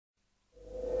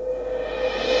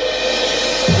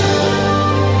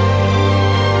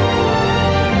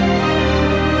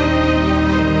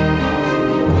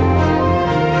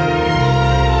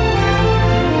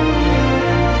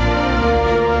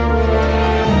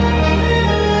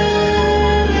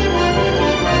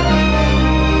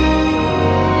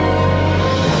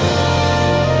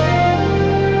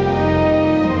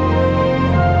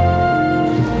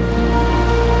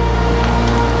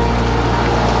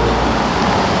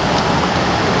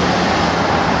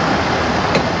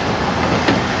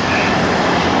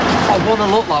want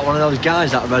to look like one of those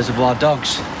guys out of Reservoir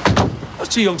Dogs. I was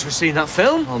too young to have seen that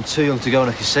film. I'm too young to go in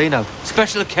a casino.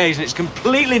 Special occasion, it's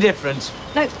completely different.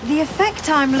 No, the effect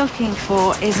I'm looking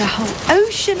for is a whole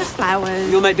ocean of flowers.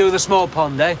 You'll make do with a small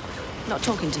pond, eh? Not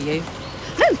talking to you.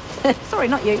 No, sorry,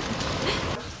 not you.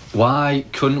 Why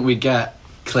couldn't we get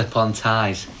clip-on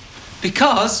ties?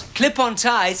 Because clip-on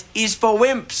ties is for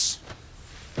wimps.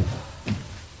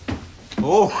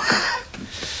 Oh.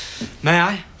 May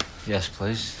I? Yes,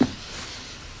 please.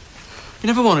 You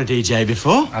never won a DJ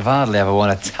before? I've hardly ever won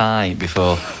a tie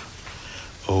before.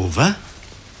 Over.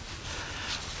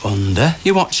 Under.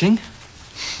 You watching?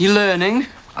 You learning?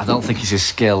 I don't think it's a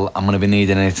skill I'm going to be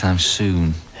needing anytime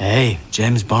soon. Hey,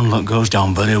 James Bond look goes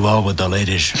down very well with the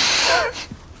ladies.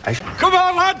 Come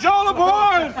on, lads, all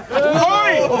aboard!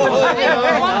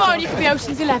 One more and you could be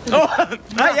Ocean's 11. Oh,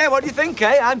 yeah, what do you think,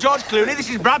 eh? I'm George Clooney, this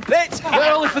is Brad Pitt.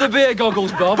 We're only for the beer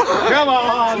goggles, Bob. Come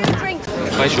on!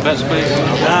 Place your bets, please.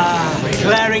 Ah,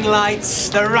 flaring lights,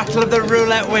 the rattle of the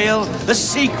roulette wheel, the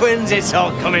sequins, it's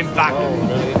all coming back.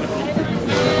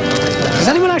 Does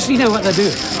anyone actually know what they're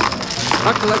doing?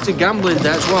 I collected gambling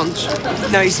debts once.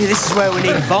 Now, you see, this is where we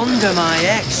need Vonda, my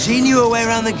ex. She knew her way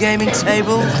around the gaming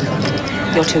table.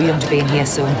 You're too young to be in here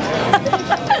soon.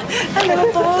 Hello,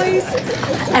 boys.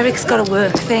 Eric's got a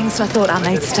work thing, so I thought I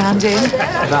might stand in.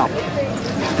 Val,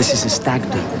 this is a stag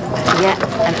do. Yeah,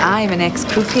 and I'm an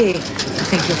ex-croupier. I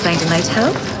think you'll find a night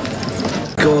help.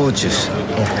 Gorgeous.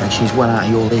 Yeah, and she's well out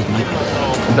of your league, mate.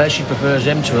 I bet she prefers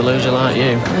him to a loser like you.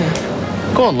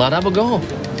 Yeah. Go on, lad, have a go.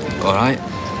 All right.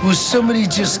 Will somebody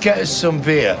just get us some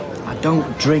beer? I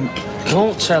don't drink.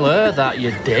 Don't tell her that,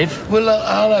 you div. Well,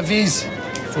 I'll have his.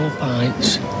 4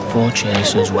 pints, 4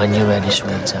 chasers when you're ready,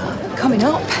 sweetheart. Coming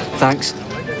up. Thanks.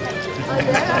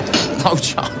 No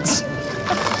chance.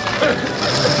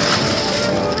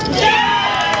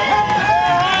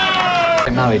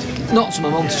 I'm married. Not to my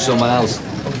mum, to someone else.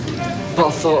 But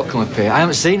I thought I'd come up here. I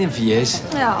haven't seen him for years.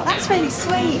 Oh, that's really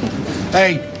sweet.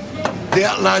 Hey,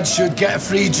 that lad should get a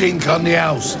free drink on the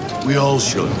house. We all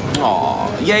should.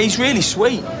 Oh, yeah, he's really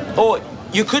sweet. Or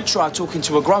you could try talking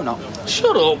to a grown-up.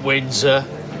 Shut up, Windsor.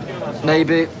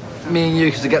 Maybe me and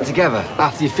you could get together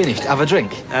after you're finished, have a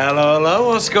drink. Hello, hello,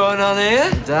 what's going on here?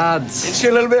 Dad. Isn't she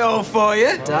a little bit old for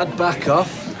you? Dad, back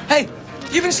off. Hey,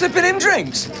 you've been slipping him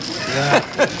drinks? Yeah.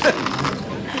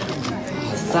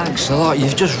 Thanks a lot.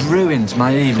 You've just ruined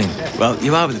my evening. Well,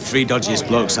 you are with the 3 dodgiest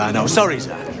blokes I know. Sorry,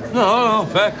 sir. No,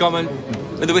 fair comment.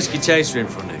 With the whiskey chaser in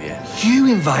front of you. You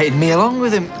invited me along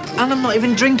with him, and I'm not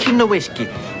even drinking the whiskey.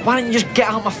 Why don't you just get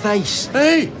out my face?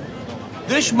 Hey,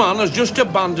 this man has just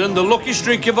abandoned the lucky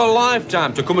streak of a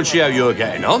lifetime to come and see how you're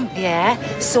getting on. Yeah,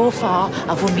 so far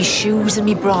I've won me shoes and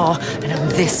me bra, and I'm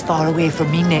this far away from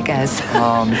me niggers.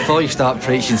 Before you start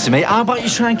preaching to me, how about you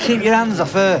try and keep your hands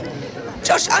off her?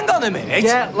 Josh, hang on a minute.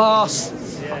 Get lost.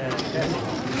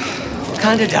 What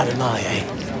kind of dad am I,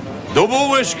 eh? Double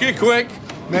whiskey, quick.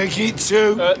 Make it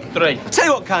 2. 3. I'll tell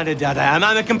you what kind of dad I am.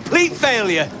 I'm a complete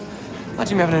failure.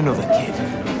 Imagine me having another kid.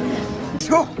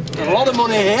 Oh, a lot of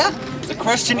money here. The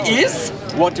question is,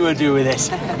 what do I do with it?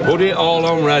 Put it all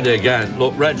on Red again.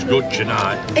 Look, Red's good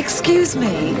tonight. Excuse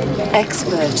me,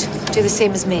 expert. Do the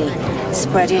same as me.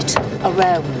 Spread it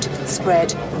around.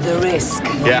 Spread the risk.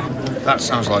 Yeah, that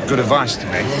sounds like good advice to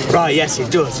me. Right, yes, it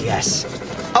does, yes.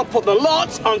 I'll put the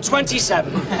lot on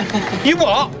 27. You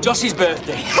what? Josh's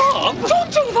birthday. Bob,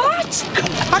 don't do that!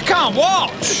 I can't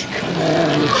watch.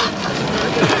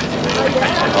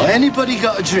 Anybody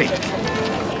got a drink?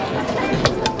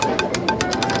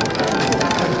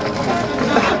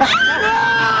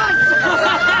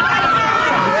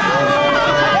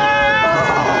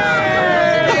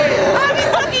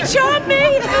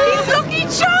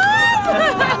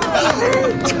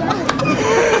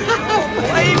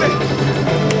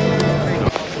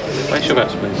 Place your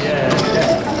bets, please.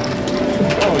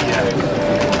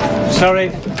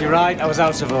 Sorry, you're right, I was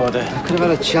out of order. I could have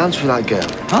had a chance with that girl.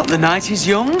 Well, the night is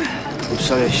young. I'm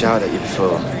sorry I shouted at you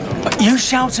before. You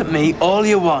shout at me all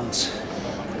you want.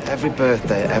 Every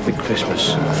birthday, every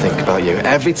Christmas, I think about you.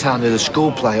 Every time there's a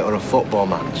school play or a football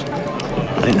match.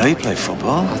 I didn't know you played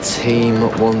football. Our team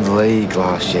won the league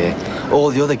last year. All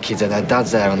the other kids had their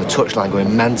dads there on the touchline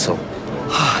going mental.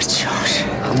 Oh, Josh.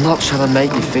 I'm not trying to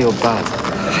make you feel bad.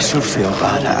 I should feel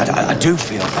bad. I do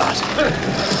feel bad.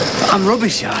 But I'm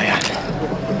rubbish, I am.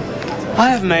 I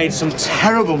have made some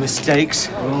terrible mistakes.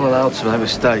 We're all allowed to make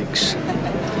mistakes.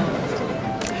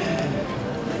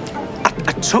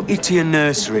 I took you to your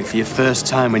nursery for your first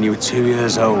time when you were 2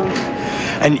 years old.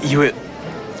 And you were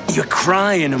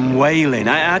crying and wailing.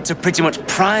 I had to pretty much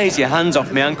prise your hands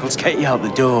off my ankles to get you out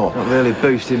the door. Not really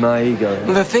boosting my ego.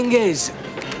 Well, the thing is,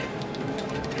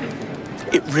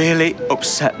 It really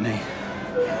upset me.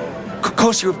 Of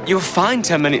course, you were fine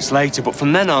 10 minutes later, but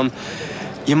from then on,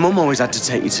 your mum always had to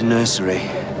take you to nursery.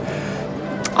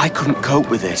 I couldn't cope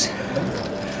with it.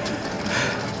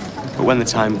 But when the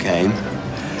time came,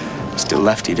 I still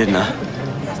left you, didn't I?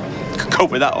 Could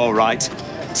cope with that all right.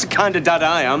 It's the kind of dad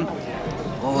I am.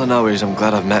 All I know is I'm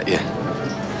glad I've met you.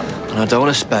 And I don't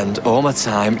want to spend all my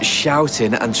time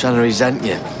shouting and trying to resent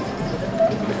you.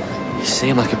 You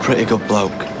seem like a pretty good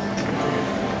bloke.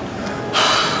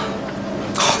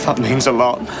 Oh, that means a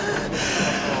lot.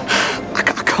 I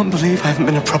can't believe I haven't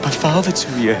been a proper father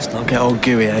to you. Let's not get all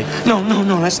gooey, eh? No,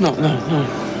 let's not, no.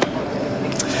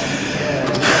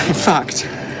 In fact,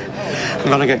 I'm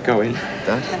gonna get going.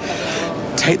 Dad?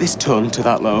 Take this ton to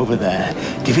that lot over there.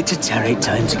 Give it to Terry,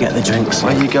 tell him to get the drinks.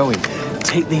 Where are you going?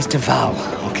 Take these to Val,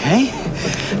 okay?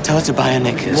 Tell her to buy her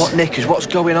knickers. What knickers? What's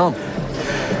going on?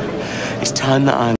 It's time that I